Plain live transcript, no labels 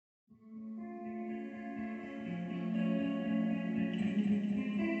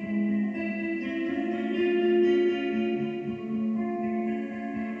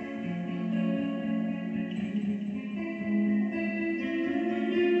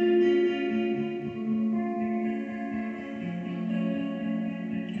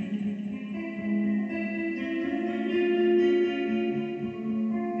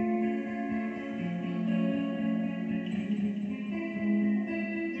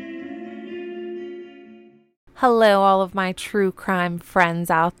Hello, all of my true crime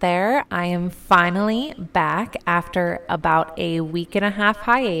friends out there. I am finally back after about a week and a half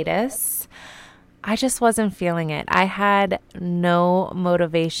hiatus. I just wasn't feeling it. I had no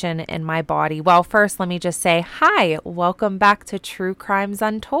motivation in my body. Well, first, let me just say hi. Welcome back to True Crimes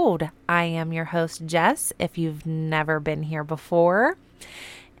Untold. I am your host, Jess, if you've never been here before.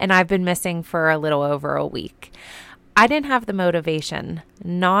 And I've been missing for a little over a week. I didn't have the motivation,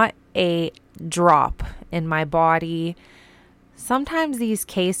 not a drop in my body. Sometimes these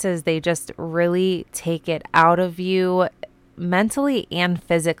cases, they just really take it out of you mentally and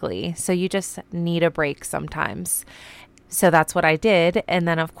physically. So you just need a break sometimes. So that's what I did. And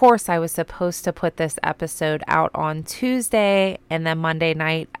then, of course, I was supposed to put this episode out on Tuesday. And then Monday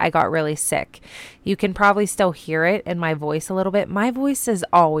night, I got really sick. You can probably still hear it in my voice a little bit. My voice is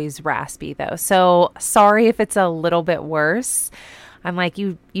always raspy, though. So sorry if it's a little bit worse. I'm like,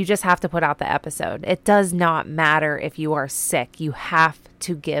 you just have to put out the episode. It does not matter if you are sick. You have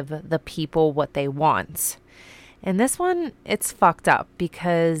to give the people what they want. And this one, it's fucked up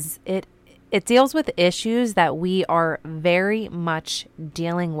because it deals with issues that we are very much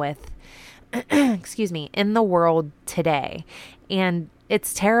dealing with, in the world today. And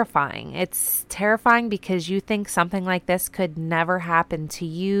it's terrifying. It's terrifying because you think something like this could never happen to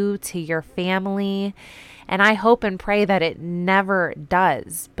you, to your family. And I hope and pray that it never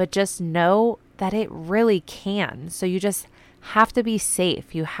does. But just know that it really can. So you just have to be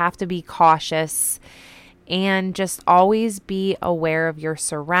safe. You have to be cautious. And just always be aware of your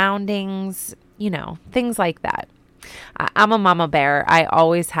surroundings, things like that. I'm a mama bear. I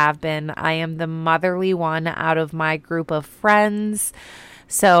always have been. I am the motherly one out of my group of friends.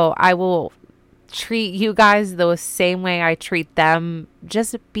 So I will treat you guys the same way I treat them.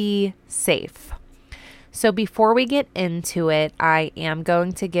 Just be safe. So before we get into it, I am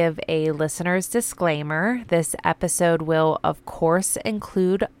going to give a listener's disclaimer. This episode will, of course,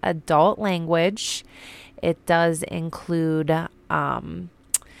 include adult language. It does include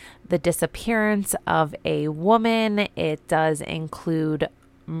the disappearance of a woman. It does include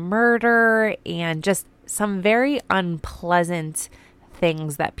murder and just some very unpleasant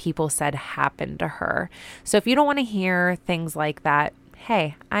things that people said happened to her. So if you don't want to hear things like that,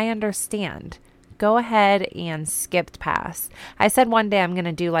 hey, I understand. Go ahead and skip past. I said one day I'm going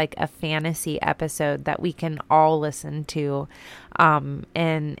to do like a fantasy episode that we can all listen to.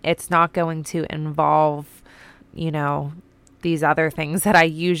 And it's not going to involve, these other things that I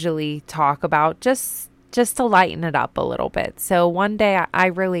usually talk about, just to lighten it up a little bit. So one day I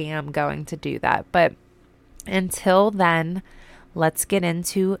really am going to do that. But until then, let's get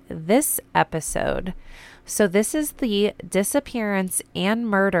into this episode. So this is the disappearance and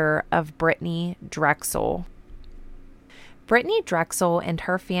murder of Brittanee Drexel. Brittanee Drexel and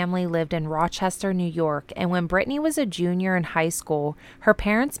her family lived in Rochester, New York, and when Brittanee was a junior in high school, her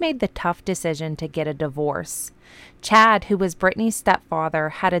parents made the tough decision to get a divorce. Chad, who was Brittanee's stepfather,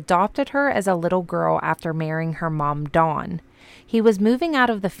 had adopted her as a little girl after marrying her mom, Dawn. He was moving out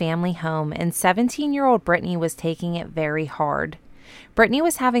of the family home, and 17-year-old Brittanee was taking it very hard. Brittanee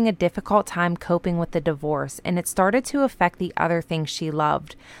was having a difficult time coping with the divorce, and it started to affect the other things she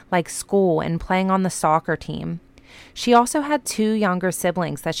loved, like school and playing on the soccer team. She also had 2 younger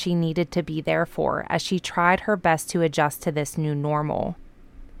siblings that she needed to be there for as she tried her best to adjust to this new normal.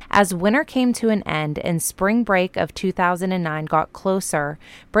 As winter came to an end and spring break of 2009 got closer,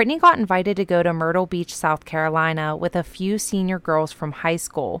 Brittanee got invited to go to Myrtle Beach, South Carolina with a few senior girls from high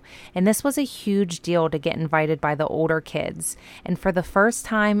school, and this was a huge deal to get invited by the older kids. And for the first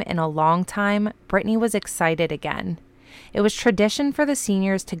time in a long time, Brittanee was excited again. It was tradition for the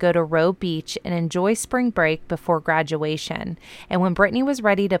seniors to go to Roe Beach and enjoy spring break before graduation, and when Brittanee was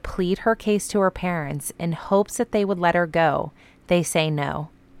ready to plead her case to her parents in hopes that they would let her go, they say no.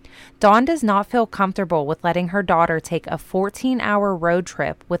 Dawn does not feel comfortable with letting her daughter take a 14-hour road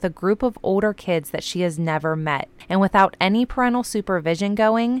trip with a group of older kids that she has never met, and without any parental supervision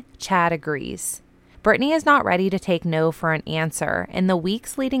going, Chad agrees. Brittanee is not ready to take no for an answer. In the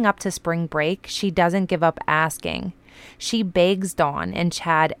weeks leading up to spring break, she doesn't give up asking. She begs Dawn and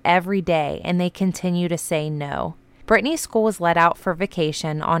Chad every day, and they continue to say no. Brittanee's school was let out for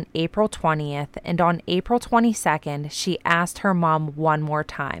vacation on April 20th, and on April 22nd, she asked her mom one more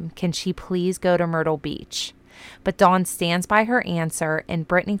time, can she please go to Myrtle Beach? But Dawn stands by her answer, and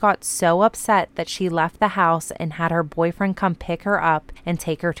Brittanee got so upset that she left the house and had her boyfriend come pick her up and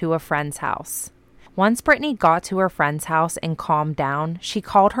take her to a friend's house. Once Brittanee got to her friend's house and calmed down, she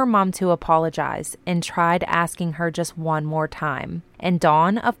called her mom to apologize and tried asking her just one more time. And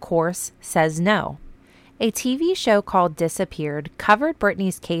Dawn, of course, says no. A TV show called Disappeared covered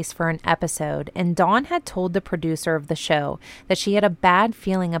Brittanee's case for an episode, and Dawn had told the producer of the show that she had a bad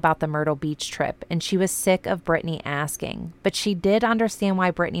feeling about the Myrtle Beach trip, and she was sick of Brittanee asking. But she did understand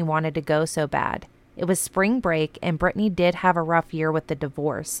why Brittanee wanted to go so bad. It was spring break, and Brittanee did have a rough year with the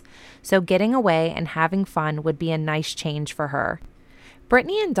divorce, so getting away and having fun would be a nice change for her.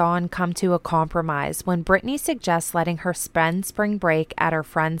 Brittanee and Dawn come to a compromise when Brittanee suggests letting her spend spring break at her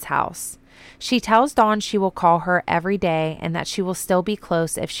friend's house. She tells Dawn she will call her every day and that she will still be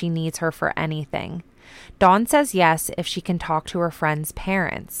close if she needs her for anything. Dawn says yes if she can talk to her friend's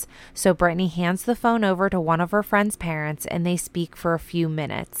parents, so Brittanee hands the phone over to one of her friend's parents and they speak for a few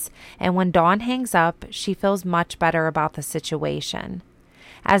minutes, and when Dawn hangs up, she feels much better about the situation.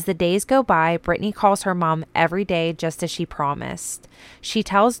 As the days go by, Brittanee calls her mom every day just as she promised. She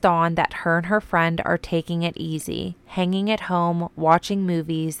tells Dawn that her and her friend are taking it easy, hanging at home, watching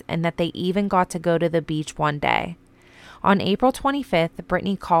movies, and that they even got to go to the beach one day. On April 25th,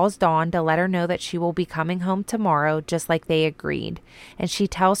 Brittanee calls Dawn to let her know that she will be coming home tomorrow just like they agreed, and she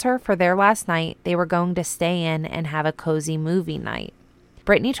tells her for their last night they were going to stay in and have a cozy movie night.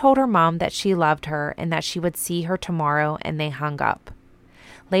 Brittanee told her mom that she loved her and that she would see her tomorrow, and they hung up.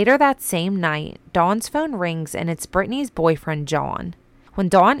 Later that same night, Dawn's phone rings and it's Brittanee's boyfriend, John. When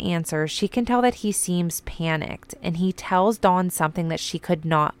Dawn answers, she can tell that he seems panicked, and he tells Dawn something that she could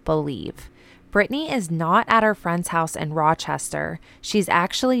not believe. Brittanee is not at her friend's house in Rochester. She's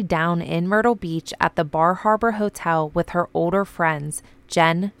actually down in Myrtle Beach at the Bar Harbor Hotel with her older friends,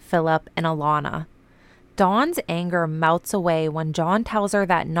 Jen, Philip, and Alana. Dawn's anger melts away when John tells her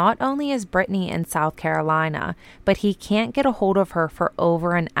that not only is Brittanee in South Carolina, but he can't get a hold of her for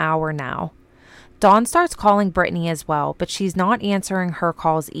over an hour now. Dawn starts calling Brittanee as well, but she's not answering her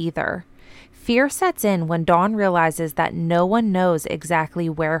calls either. Fear sets in when Dawn realizes that no one knows exactly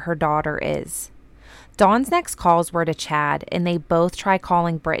where her daughter is. Dawn's next calls were to Chad, and they both try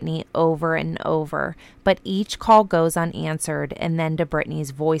calling Brittanee over and over, but each call goes unanswered and then to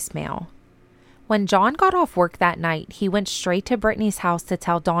Brittanee's voicemail. When John got off work that night, he went straight to Brittanee's house to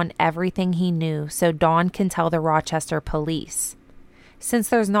tell Dawn everything he knew so Dawn can tell the Rochester police. Since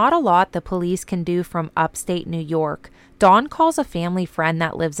there's not a lot the police can do from upstate New York, Dawn calls a family friend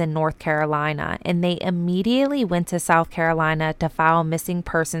that lives in North Carolina, and they immediately went to South Carolina to file a missing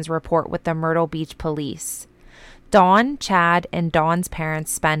persons report with the Myrtle Beach police. Dawn, Chad, and Dawn's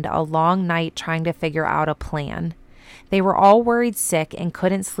parents spend a long night trying to figure out a plan. They were all worried sick and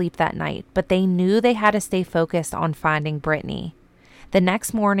couldn't sleep that night, but they knew they had to stay focused on finding Brittanee. The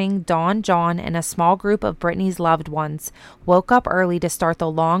next morning, Dawn, John, and a small group of Brittanee's loved ones woke up early to start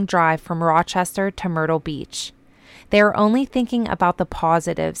the long drive from Rochester to Myrtle Beach. They are only thinking about the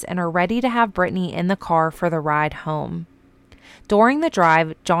positives and are ready to have Brittanee in the car for the ride home. During the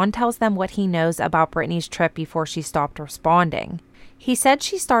drive, John tells them what he knows about Brittanee's trip before she stopped responding. He said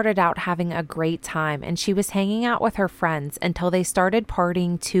she started out having a great time and she was hanging out with her friends until they started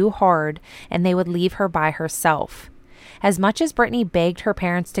partying too hard and they would leave her by herself. As much as Brittanee begged her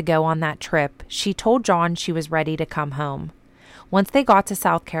parents to go on that trip, she told John she was ready to come home. Once they got to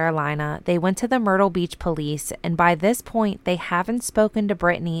South Carolina, they went to the Myrtle Beach police, and by this point, they haven't spoken to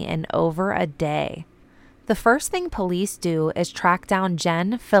Brittanee in over a day. The first thing police do is track down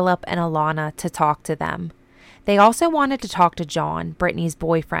Jen, Philip, and Alana to talk to them. They also wanted to talk to John, Brittanee's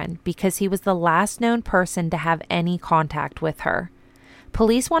boyfriend, because he was the last known person to have any contact with her.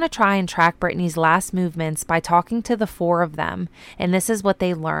 Police want to try and track Brittanee's last movements by talking to the four of them, and this is what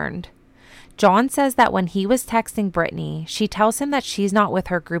they learned. John says that when he was texting Brittanee, she tells him that she's not with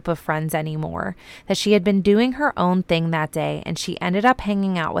her group of friends anymore, that she had been doing her own thing that day, and she ended up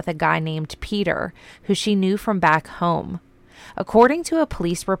hanging out with a guy named Peter, who she knew from back home. According to a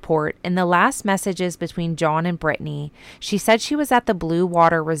police report, in the last messages between John and Brittanee, she said she was at the Blue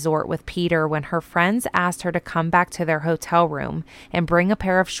Water Resort with Peter when her friends asked her to come back to their hotel room and bring a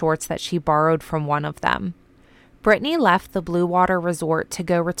pair of shorts that she borrowed from one of them. Brittanee left the Blue Water Resort to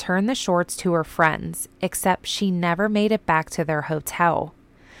go return the shorts to her friends, except she never made it back to their hotel.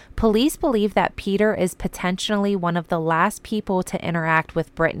 Police believe that Peter is potentially one of the last people to interact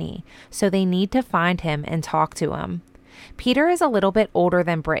with Brittanee, so they need to find him and talk to him. Peter is a little bit older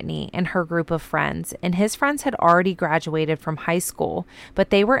than Brittanee and her group of friends, and his friends had already graduated from high school, but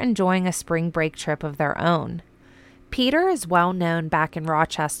they were enjoying a spring break trip of their own. Peter is well known back in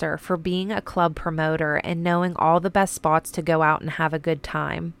Rochester for being a club promoter and knowing all the best spots to go out and have a good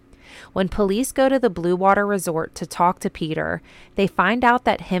time. When police go to the Blue Water Resort to talk to Peter, they find out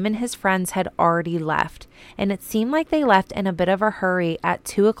that him and his friends had already left, and it seemed like they left in a bit of a hurry at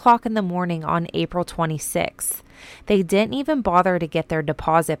 2 o'clock in the morning on April 26th. They didn't even bother to get their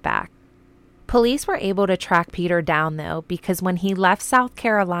deposit back. Police were able to track Peter down, though, because when he left South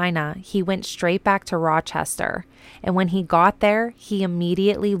Carolina, he went straight back to Rochester. And when he got there, he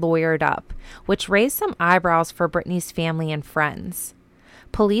immediately lawyered up, which raised some eyebrows for Brittanee's family and friends.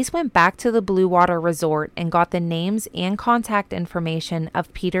 Police went back to the Blue Water Resort and got the names and contact information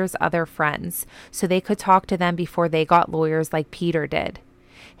of Peter's other friends so they could talk to them before they got lawyers like Peter did.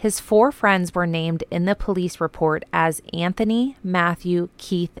 His 4 friends were named in the police report as Anthony, Matthew,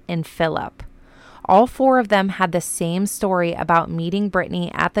 Keith, and Philip. All 4 of them had the same story about meeting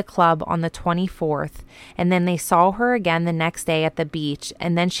Brittanee at the club on the 24th, and then they saw her again the next day at the beach,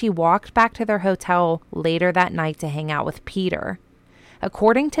 and then she walked back to their hotel later that night to hang out with Peter.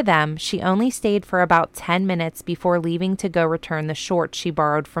 According to them, she only stayed for about 10 minutes before leaving to go return the shorts she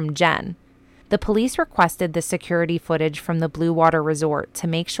borrowed from Jen. The police requested the security footage from the Blue Water Resort to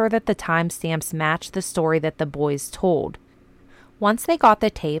make sure that the timestamps matched the story that the boys told. Once they got the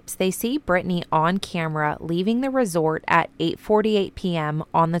tapes, they see Brittanee on camera leaving the resort at 8:48 p.m.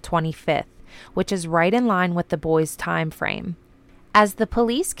 on the 25th, which is right in line with the boys' time frame. As the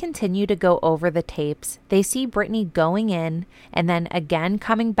police continue to go over the tapes, they see Brittanee going in and then again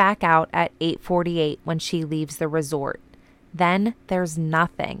coming back out at 8:48 when she leaves the resort. Then there's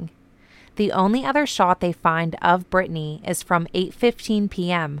nothing. The only other shot they find of Brittanee is from 8:15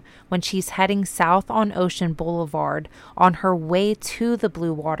 p.m. when she's heading south on Ocean Boulevard on her way to the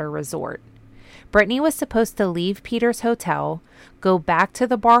Blue Water Resort. Brittanee was supposed to leave Peter's hotel, go back to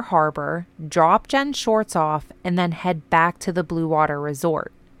the Bar Harbor, drop Jen's shorts off, and then head back to the Blue Water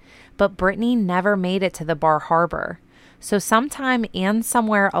Resort. But Brittanee never made it to the Bar Harbor. So sometime and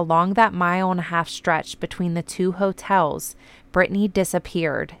somewhere along that 1.5-mile stretch between the 2 hotels, Brittanee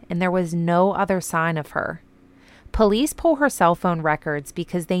disappeared, and there was no other sign of her. Police pull her cell phone records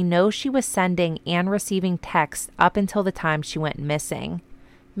because they know she was sending and receiving texts up until the time she went missing.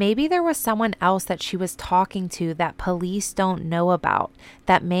 Maybe there was someone else that she was talking to that police don't know about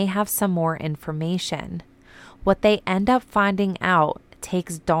that may have some more information. What they end up finding out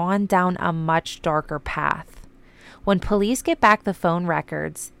takes Dawn down a much darker path. When police get back the phone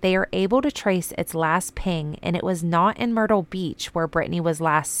records, they are able to trace its last ping, and it was not in Myrtle Beach where Brittanee was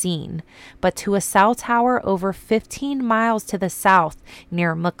last seen, but to a cell tower over 15 miles to the south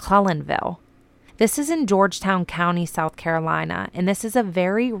near McClellanville. This is in Georgetown County, South Carolina, and this is a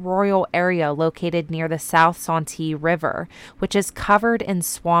very rural area located near the South Santee River, which is covered in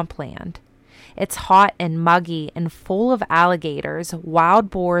swampland. It's hot and muggy and full of alligators, wild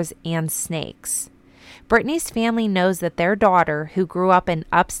boars, and snakes. Brittanee's family knows that their daughter, who grew up in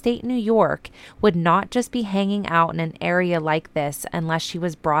upstate New York, would not just be hanging out in an area like this unless she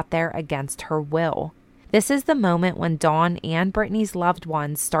was brought there against her will. This is the moment when Dawn and Brittanee's loved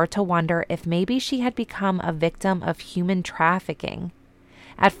ones start to wonder if maybe she had become a victim of human trafficking.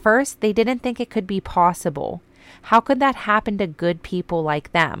 At first, they didn't think it could be possible. How could that happen to good people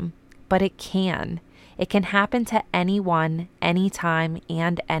like them? But it can. It can happen to anyone, anytime,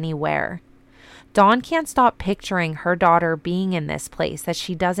 and anywhere. Dawn can't stop picturing her daughter being in this place that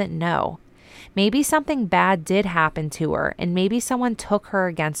she doesn't know. Maybe something bad did happen to her, and maybe someone took her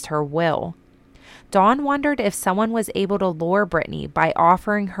against her will. Dawn wondered if someone was able to lure Brittanee by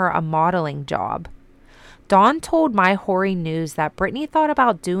offering her a modeling job. Dawn told My Hoary News that Brittanee thought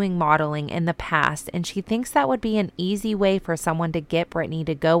about doing modeling in the past, and she thinks that would be an easy way for someone to get Brittanee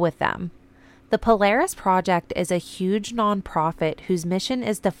to go with them. The Polaris Project is a huge nonprofit whose mission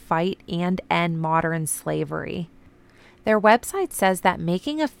is to fight and end modern slavery. Their website says that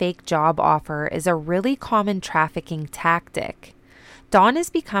making a fake job offer is a really common trafficking tactic. Dawn is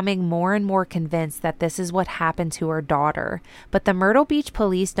becoming more and more convinced that this is what happened to her daughter, but the Myrtle Beach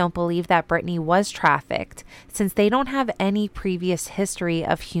police don't believe that Brittanee was trafficked, since they don't have any previous history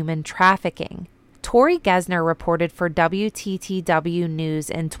of human trafficking. Tori Gesner reported for WTTW News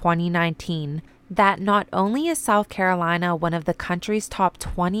in 2019 that not only is South Carolina one of the country's top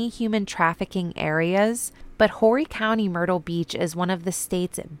 20 human trafficking areas, but Horry County, Myrtle Beach is one of the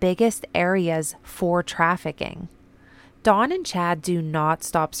state's biggest areas for trafficking. Dawn and Chad do not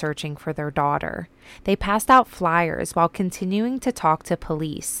stop searching for their daughter. They passed out flyers while continuing to talk to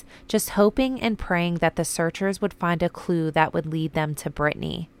police, just hoping and praying that the searchers would find a clue that would lead them to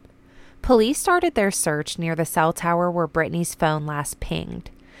Brittanee. Police started their search near the cell tower where Brittanee's phone last pinged.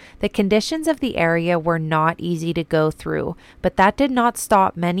 The conditions of the area were not easy to go through, but that did not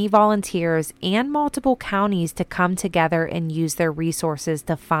stop many volunteers and multiple counties to come together and use their resources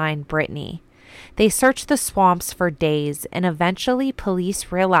to find Brittanee. They searched the swamps for days, and eventually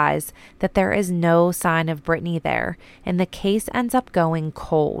police realize that there is no sign of Brittanee there, and the case ends up going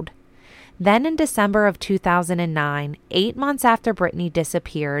cold. Then in December of 2009, 8 months after Brittanee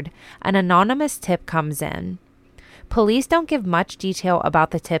disappeared, an anonymous tip comes in. Police don't give much detail about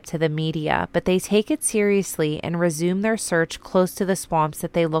the tip to the media, but they take it seriously and resume their search close to the swamps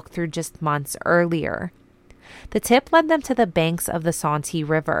that they looked through just months earlier. The tip led them to the banks of the Santee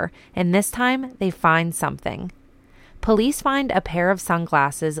River, and this time they find something. Police find a pair of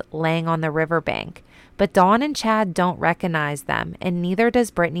sunglasses laying on the riverbank, but Dawn and Chad don't recognize them, and neither does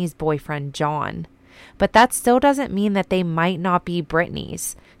Brittanee's boyfriend, John. But that still doesn't mean that they might not be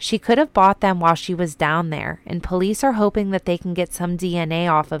Brittanee's. She could have bought them while she was down there, and police are hoping that they can get some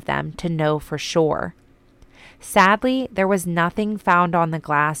DNA off of them to know for sure. Sadly, there was nothing found on the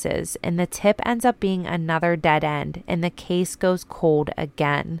glasses, and the tip ends up being another dead end, and the case goes cold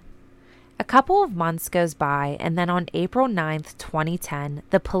again. A couple of months goes by, and then on April 9th, 2010,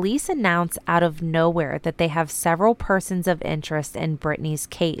 the police announce out of nowhere that they have several persons of interest in Brittanee's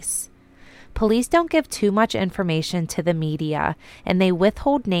case. Police don't give too much information to the media, and they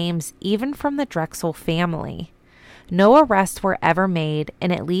withhold names even from the Drexel family. No arrests were ever made,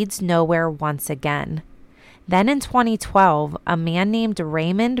 and it leads nowhere once again. Then in 2012, a man named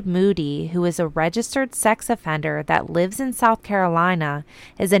Raymond Moody, who is a registered sex offender that lives in South Carolina,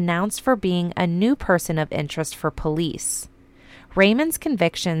 is announced for being a new person of interest for police. Raymond's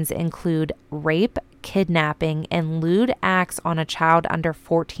convictions include rape, kidnapping, and lewd acts on a child under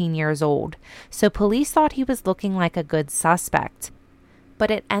 14 years old, so police thought he was looking like a good suspect.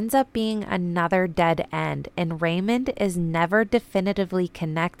 But it ends up being another dead end, and Raymond is never definitively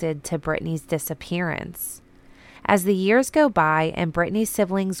connected to Brittanee's disappearance. As the years go by and Brittanee's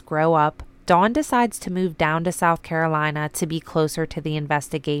siblings grow up, Dawn decides to move down to South Carolina to be closer to the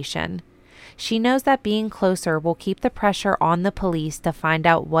investigation. She knows that being closer will keep the pressure on the police to find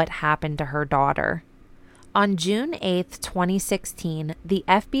out what happened to her daughter. On June 8, 2016, the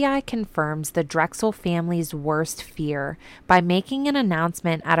FBI confirms the Drexel family's worst fear by making an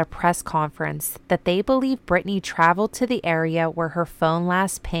announcement at a press conference that they believe Brittanee traveled to the area where her phone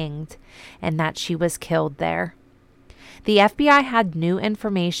last pinged and that she was killed there. The FBI had new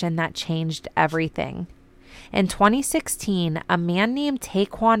information that changed everything. In 2016, a man named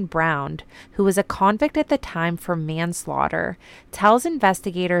Taquan Brown, who was a convict at the time for manslaughter, tells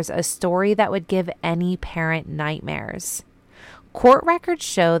investigators a story that would give any parent nightmares. Court records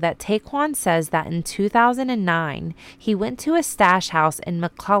show that Taquan says that in 2009, he went to a stash house in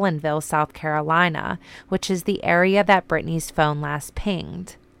McClellanville, South Carolina, which is the area that Brittanee's phone last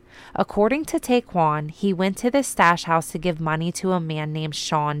pinged. According to Taquan, he went to the stash house to give money to a man named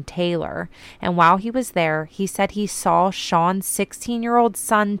Sean Taylor, and while he was there, he said he saw Sean's 16-year-old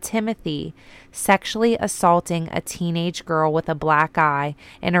son, Timothy, sexually assaulting a teenage girl with a black eye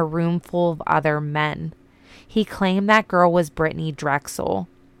in a room full of other men. He claimed that girl was Brittanee Drexel.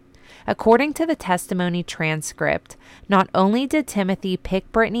 According to the testimony transcript, not only did Timothy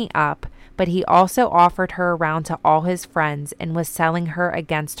pick Brittanee up, but he also offered her around to all his friends and was selling her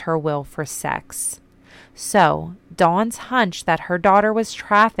against her will for sex. So, Dawn's hunch that her daughter was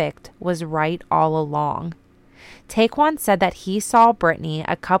trafficked was right all along. Taquan said that he saw Brittanee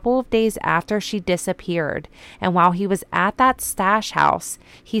a couple of days after she disappeared, and while he was at that stash house,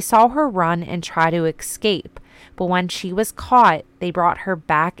 he saw her run and try to escape, but when she was caught, they brought her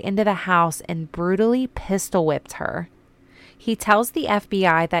back into the house and brutally pistol whipped her. He tells the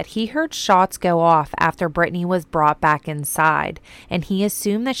FBI that he heard shots go off after Brittanee was brought back inside, and he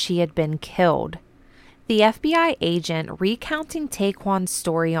assumed that she had been killed. The FBI agent recounting Taquan's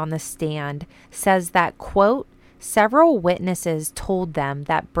story on the stand says that, quote, several witnesses told them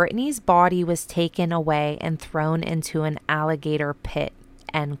that Brittanee's body was taken away and thrown into an alligator pit,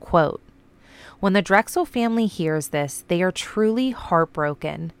 end quote. When the Drexel family hears this, they are truly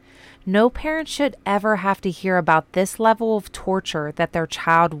heartbroken. No parent should ever have to hear about this level of torture that their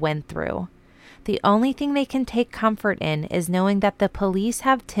child went through. The only thing they can take comfort in is knowing that the police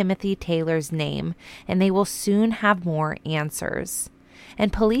have Timothy Taylor's name and they will soon have more answers.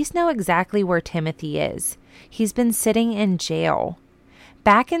 And police know exactly where Timothy is. He's been sitting in jail.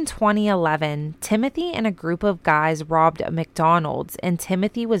 Back in 2011, Timothy and a group of guys robbed a McDonald's, and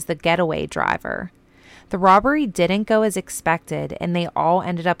Timothy was the getaway driver. The robbery didn't go as expected, and they all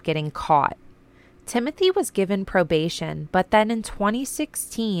ended up getting caught. Timothy was given probation, but then in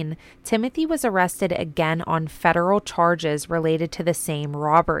 2016, Timothy was arrested again on federal charges related to the same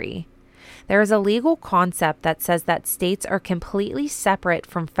robbery. There is a legal concept that says that states are completely separate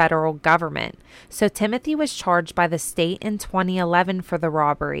from federal government, so Timothy was charged by the state in 2011 for the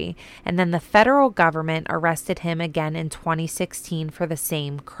robbery, and then the federal government arrested him again in 2016 for the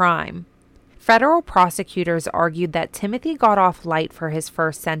same crime. Federal prosecutors argued that Timothy got off light for his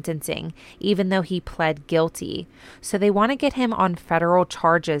first sentencing, even though he pled guilty, so they want to get him on federal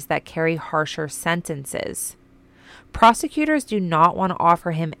charges that carry harsher sentences. Prosecutors do not want to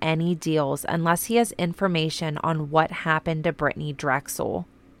offer him any deals unless he has information on what happened to Brittanee Drexel.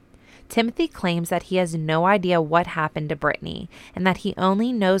 Timothy claims that he has no idea what happened to Brittanee and that he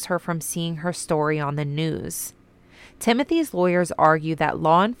only knows her from seeing her story on the news. Timothy's lawyers argue that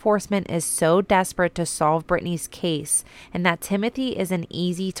law enforcement is so desperate to solve Brittanee's case and that Timothy is an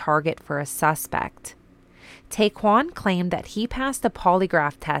easy target for a suspect. Taekwon claimed that he passed a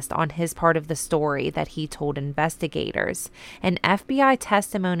polygraph test on his part of the story that he told investigators, and FBI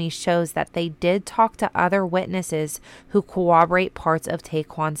testimony shows that they did talk to other witnesses who corroborate parts of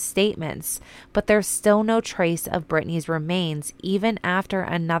Taekwon's statements, but there's still no trace of Brittanee's remains even after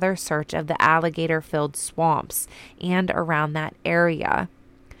another search of the alligator-filled swamps and around that area.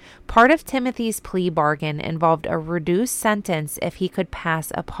 Part of Timothy's plea bargain involved a reduced sentence if he could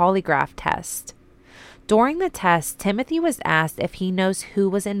pass a polygraph test. During the test, Timothy was asked if he knows who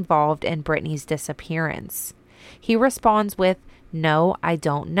was involved in Brittanee's disappearance. He responds with, "No, I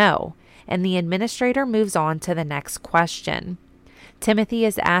don't know," and the administrator moves on to the next question. Timothy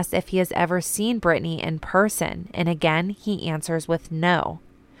is asked if he has ever seen Brittanee in person, and again, he answers with no.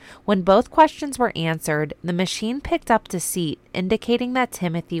 When both questions were answered, the machine picked up deceit, indicating that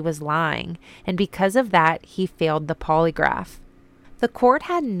Timothy was lying, and because of that, he failed the polygraph. The court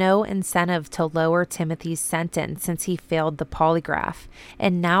had no incentive to lower Timothy's sentence since he failed the polygraph,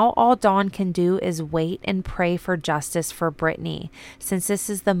 and now all Dawn can do is wait and pray for justice for Brittanee, since this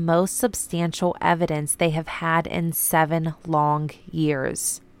is the most substantial evidence they have had in 7 long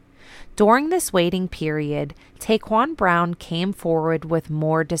years. During this waiting period, Taekwon Brown came forward with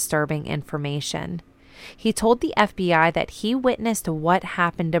more disturbing information. He told the FBI that he witnessed what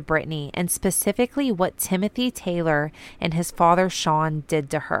happened to Brittanee and specifically what Timothy Taylor and his father Sean did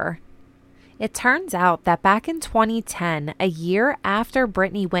to her. It turns out that back in 2010, a year after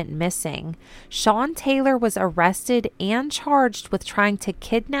Brittanee went missing, Sean Taylor was arrested and charged with trying to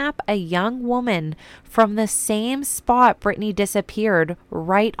kidnap a young woman from the same spot Brittanee disappeared,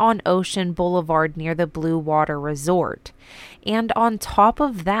 right on Ocean Boulevard near the Blue Water Resort. And on top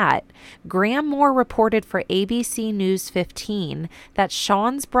of that, Graham Moore reported for ABC News 15 that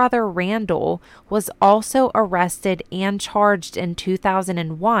Sean's brother Randall was also arrested and charged in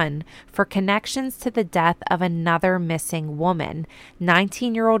 2001 for connections to the death of another missing woman,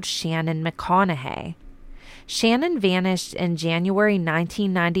 19-year-old Shannon McConaughey. Shannon vanished in January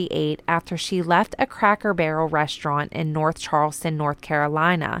 1998 after she left a Cracker Barrel restaurant in North Charleston, North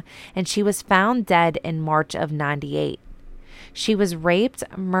Carolina, and she was found dead in March of '98. She was raped,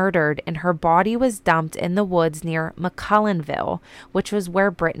 murdered, and her body was dumped in the woods near McCullenville, which was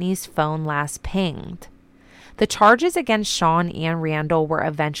where Brittanee's phone last pinged. The charges against Sean and Randall were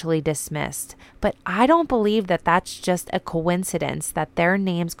eventually dismissed, but I don't believe that that's just a coincidence that their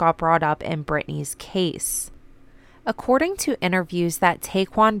names got brought up in Brittanee's case. According to interviews that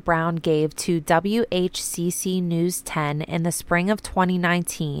Taekwon Brown gave to WHCC News 10 in the spring of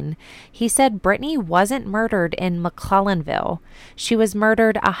 2019, he said Brittanee wasn't murdered in McCullenville. She was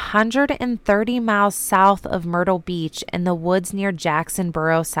murdered 130 miles south of Myrtle Beach in the woods near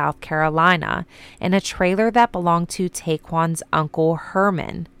Jacksonboro, South Carolina, in a trailer that belonged to Taekwon's uncle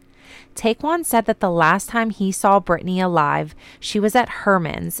Herman. Taekwon said that the last time he saw Brittanee alive, she was at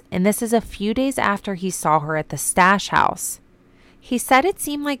Herman's, and this is a few days after he saw her at the stash house. He said it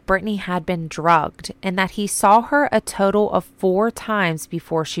seemed like Brittanee had been drugged, and that he saw her a total of 4 times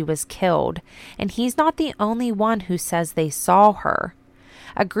before she was killed, and he's not the only one who says they saw her.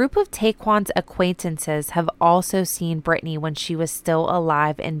 A group of Taekwon's acquaintances have also seen Brittanee when she was still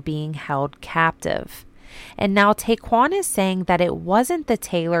alive and being held captive. And now Taekwon is saying that it wasn't the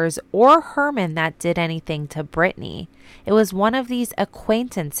Taylors or Herman that did anything to Brittanee. It was one of these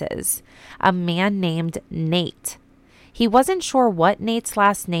acquaintances, a man named Nate. He wasn't sure what Nate's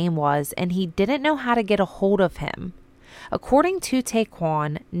last name was, and he didn't know how to get a hold of him. According to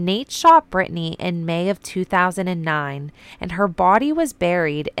Taekwon, Nate shot Brittanee in May of 2009, and her body was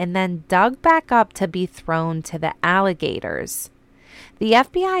buried and then dug back up to be thrown to the alligators. The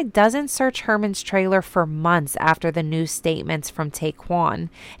FBI doesn't search Herman's trailer for months after the new statements from Taekwon,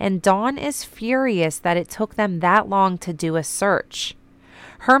 and Dawn is furious that it took them that long to do a search.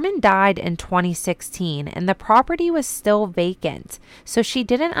 Herman died in 2016, and the property was still vacant, so she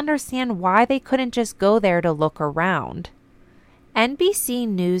didn't understand why they couldn't just go there to look around. NBC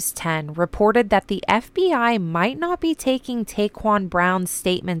News 10 reported that the FBI might not be taking Taquan Brown's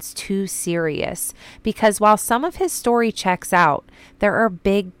statements too serious because while some of his story checks out, there are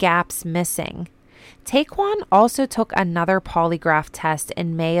big gaps missing. Taquan also took another polygraph test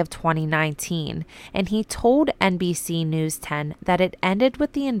in May of 2019, and he told NBC News 10 that it ended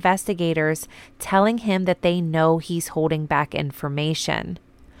with the investigators telling him that they know he's holding back information.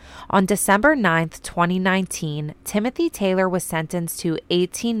 On December 9th, 2019, Timothy Taylor was sentenced to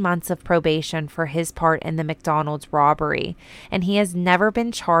 18 months of probation for his part in the McDonald's robbery, and he has never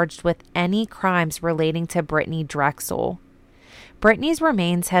been charged with any crimes relating to Brittanee Drexel. Brittany's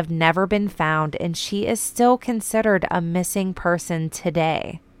remains have never been found, and she is still considered a missing person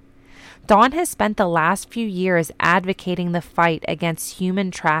today. Dawn has spent the last few years advocating the fight against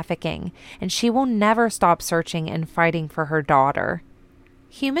human trafficking, and she will never stop searching and fighting for her daughter.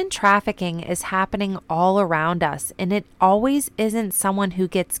 Human trafficking is happening all around us, and it always isn't someone who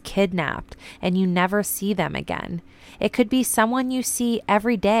gets kidnapped and you never see them again. It could be someone you see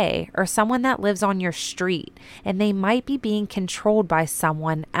every day or someone that lives on your street, and they might be being controlled by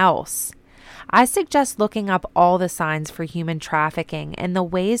someone else. I suggest looking up all the signs for human trafficking and the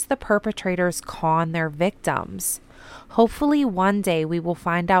ways the perpetrators con their victims. Hopefully one day we will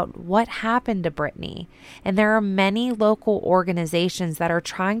find out what happened to Brittanee, and there are many local organizations that are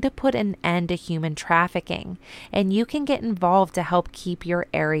trying to put an end to human trafficking, and you can get involved to help keep your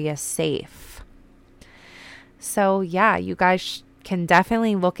area safe. So yeah, you guys can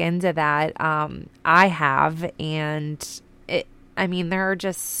definitely look into that. I have, and there are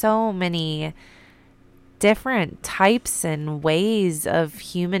just so many different types and ways of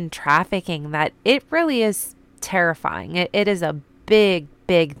human trafficking that it really is terrifying. It is a big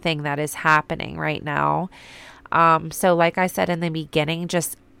thing that is happening right now. So like I said in the beginning,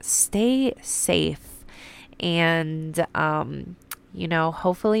 just stay safe, and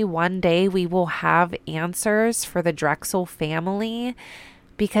hopefully one day we will have answers for the Drexel family,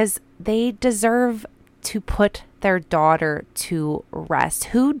 because they deserve to put their daughter to rest.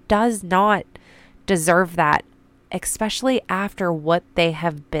 Who does not deserve that, especially after what they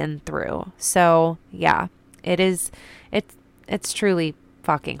have been through? So yeah, it's truly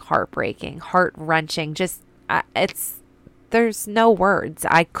fucking heartbreaking, heart-wrenching. Just there's no words.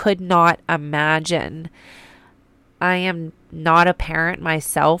 I could not imagine. I am not a parent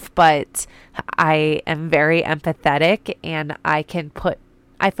myself, but I am very empathetic, and I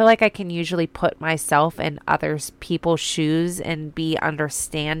feel like I can usually put myself in other people's shoes and be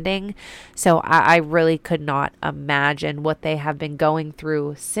understanding. So I really could not imagine what they have been going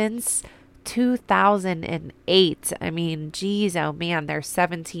through since 2008. I mean, geez, oh man, their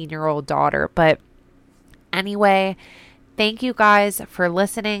 17-year-old daughter. But anyway, thank you guys for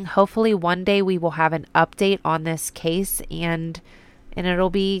listening. Hopefully one day we will have an update on this case, and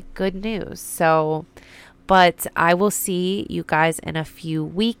it'll be good news. But I will see you guys in a few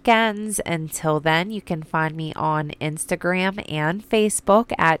weekends. Until then, you can find me on Instagram and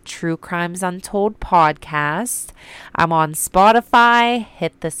Facebook at True Crimes Untold Podcast. I'm on Spotify.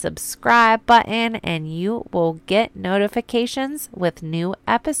 Hit the subscribe button and you will get notifications with new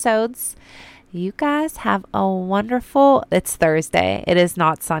episodes. You guys have a wonderful, it's Thursday. It is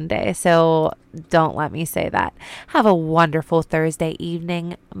not Sunday, so don't let me say that. Have a wonderful Thursday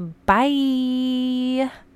evening. Bye.